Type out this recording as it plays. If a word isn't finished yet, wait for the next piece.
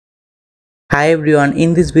Hi everyone,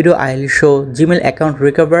 in this video I'll show Gmail account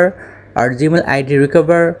recover or Gmail ID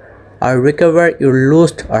recover or recover your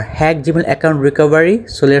lost or hacked Gmail account recovery.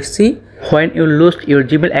 So let's see. When you lost your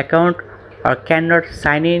Gmail account or cannot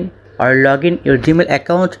sign in or log in your Gmail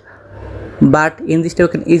account, but in this step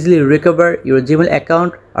you can easily recover your Gmail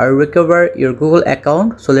account or recover your Google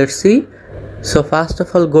account. So let's see. So first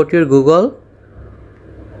of all, go to your Google.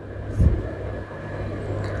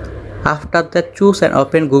 After that, choose and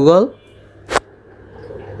open Google.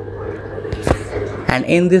 And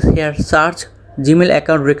in this here search Gmail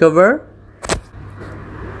account recover.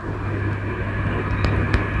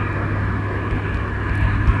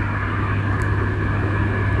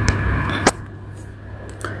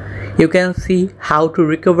 You can see how to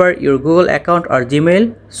recover your Google account or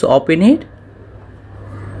Gmail. So open it.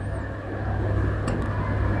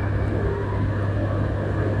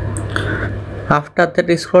 After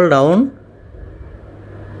that, scroll down.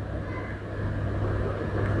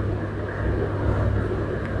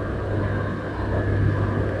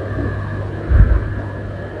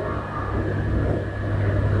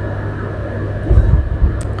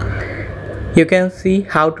 You can see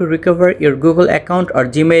how to recover your Google account or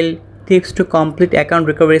Gmail, tips to complete account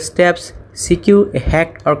recovery steps, secure a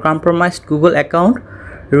hacked or compromised Google account,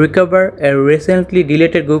 recover a recently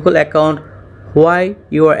deleted Google account, why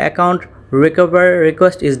your account recovery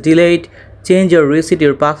request is delayed, change or reset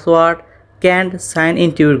your password, can't sign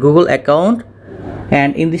into your Google account.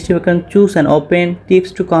 And in this you can choose and open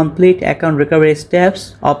tips to complete account recovery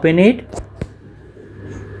steps. Open it.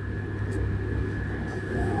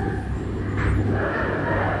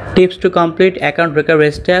 Tips to complete account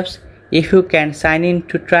recovery steps. If you can sign in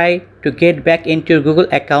to try to get back into your Google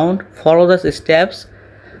account, follow the steps.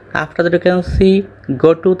 After that, you can see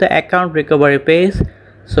go to the account recovery page.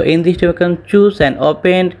 So in this you can choose and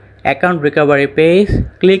open account recovery page.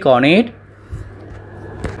 Click on it.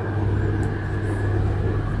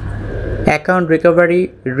 Account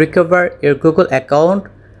recovery, recover your Google account,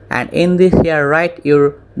 and in this here write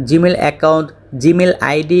your Gmail account, Gmail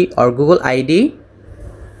ID or Google ID.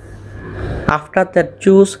 After that,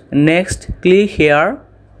 choose next, click here.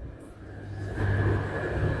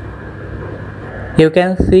 You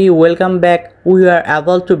can see welcome back. We are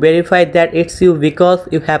able to verify that it's you because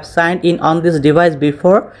you have signed in on this device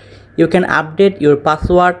before. You can update your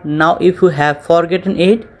password now if you have forgotten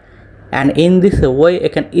it, and in this way you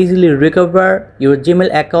can easily recover your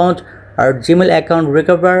Gmail account or Gmail account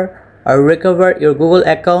recover or recover your Google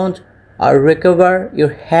account or recover your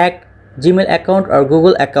hacked Gmail account or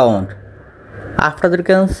Google account. After that, you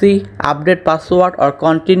can see update password or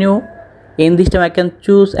continue. In this time I can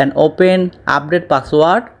choose and open update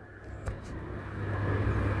password.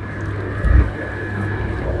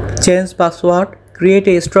 Change password. Create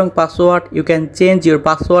a strong password. You can change your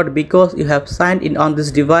password because you have signed in on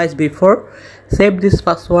this device before. Save this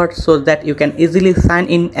password so that you can easily sign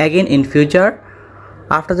in again in future.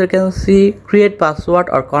 After that, you can see create password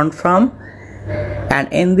or confirm, and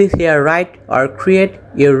in this here write or create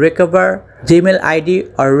your recover Gmail ID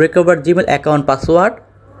or recover Gmail account password.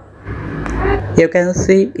 You can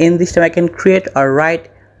see in this time I can create or write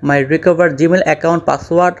my recover Gmail account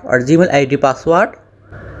password or Gmail ID password.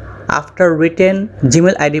 After written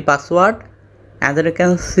Gmail ID password, and then you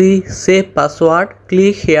can see save password.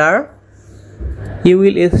 Click here. You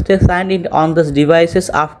will stay signed in on these devices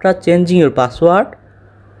after changing your password.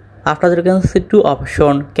 After that, you can see two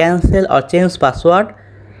options, cancel or change password.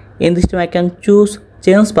 In this time I can choose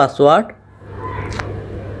change password.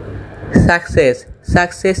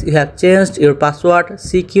 Success, you have changed your password,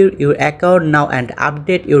 secure your account now and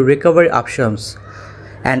update your recovery options.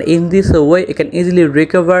 And in this way you can easily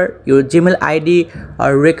recover your Gmail ID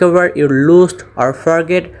or recover your lost or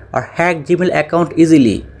forget or hacked Gmail account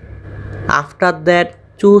easily. After that,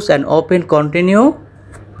 choose and open continue.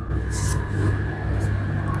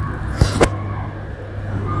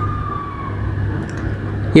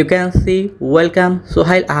 You can see welcome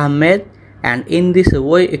Sohail Ahmed, and in this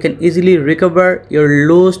way you can easily recover your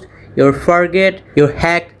lost, your forget, your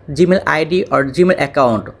hacked Gmail ID or Gmail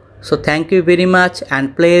account. So thank you very much,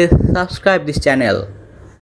 and please subscribe this channel.